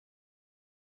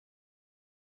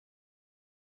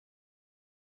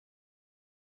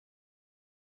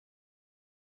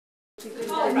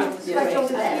Following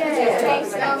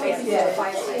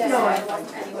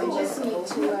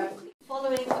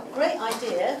a great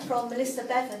idea from Melissa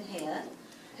Bevan here,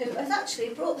 who has actually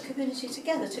brought the community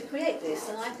together to create this,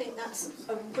 and I think that's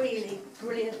a really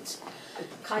brilliant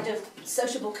kind of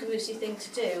sociable community thing to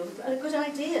do, and a good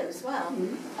idea as well.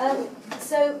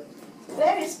 So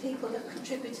various people have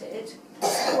contributed a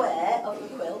square of the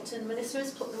quilt, and Melissa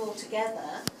has put them all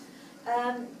together.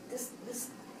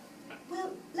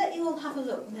 We'll let you all have a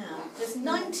look now. There's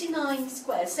 99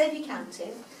 squares, save you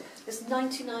counting. There's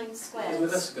 99 squares. Well,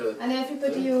 that's good. And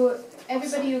everybody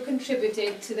who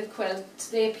contributed to the quilt,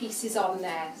 their piece is on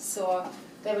there. So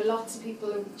there were lots of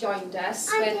people who joined us.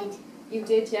 You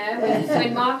did, yeah.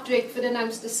 When Mark Drakeford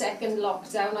announced the second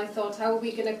lockdown, I thought, how are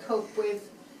we going to cope with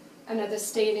another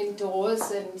staying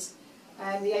indoors?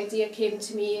 And the idea came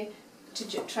to me to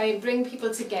try and bring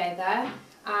people together.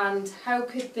 And how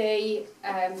could they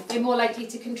be more likely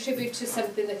to contribute to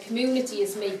something the community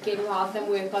is making rather than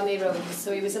work on their own.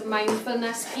 So it was a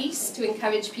mindfulness piece to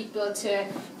encourage people to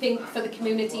think for the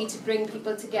community, to bring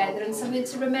people together, and something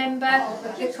to remember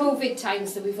the COVID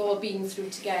times that we've all been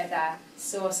through together.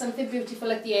 So something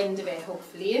beautiful at the end of it,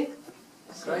 hopefully.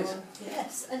 Great.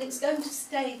 Yes, and it's going to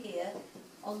stay here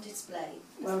on display.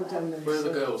 Well done. Where are the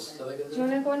girls? Are they Do you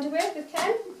want to go and do it with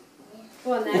Ken?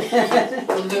 Go on then. Want to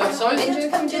do that side? Andrew,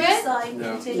 come to this side.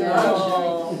 No.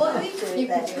 No. What are you doing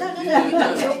then? No, you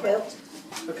done your quilt.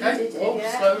 Okay, You did it, oh,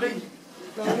 yeah. slowly.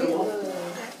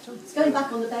 It's going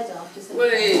back on the bed after. So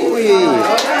Whee!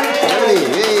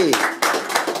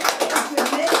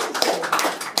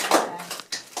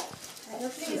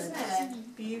 lovely, isn't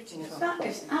it? Beautiful. That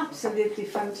is absolutely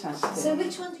fantastic. So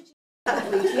which one did you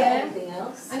anything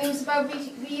else? And it was about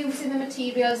reusing the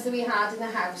materials that we had in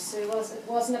the house. So it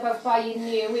wasn't about buying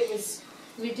new, it was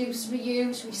reduce,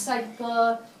 reuse,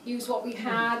 recycle, use what we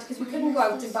had, because we couldn't go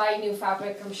out and buy new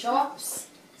fabric from shops.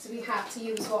 So we had to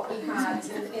use what we had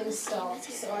in stock.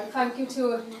 So thank you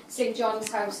to St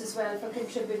John's House as well for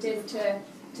contributing to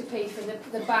pay for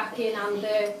the backing and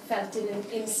the felting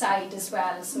inside as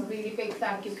well. So really big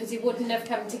thank you, because it wouldn't have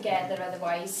come together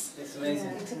otherwise. It's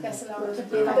amazing. It took us a long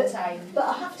time. But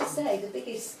I have to say, the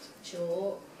biggest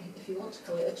chore, if you want to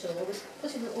call it a chore, was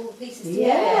putting all the pieces together.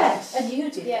 Yes. And you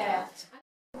did that.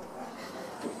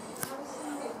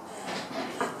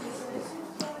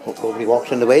 Hopefully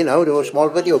walks in the way now, do a small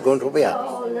video going through here.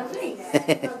 Oh, lovely.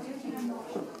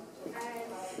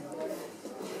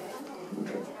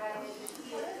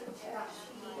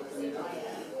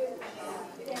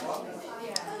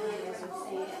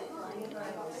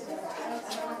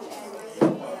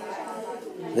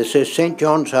 This is St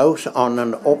John's House on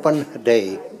an open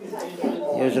day.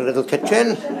 Here's a little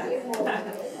kitchen.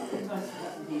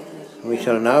 We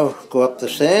shall now go up the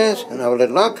stairs and have a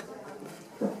little look.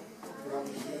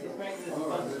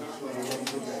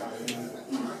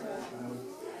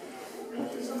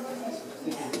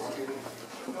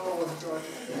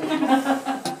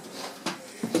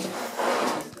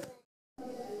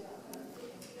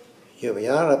 Here we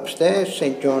are upstairs,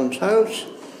 St John's House,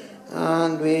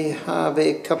 and we have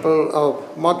a couple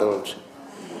of models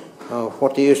of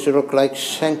what they used to look like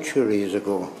centuries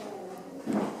ago.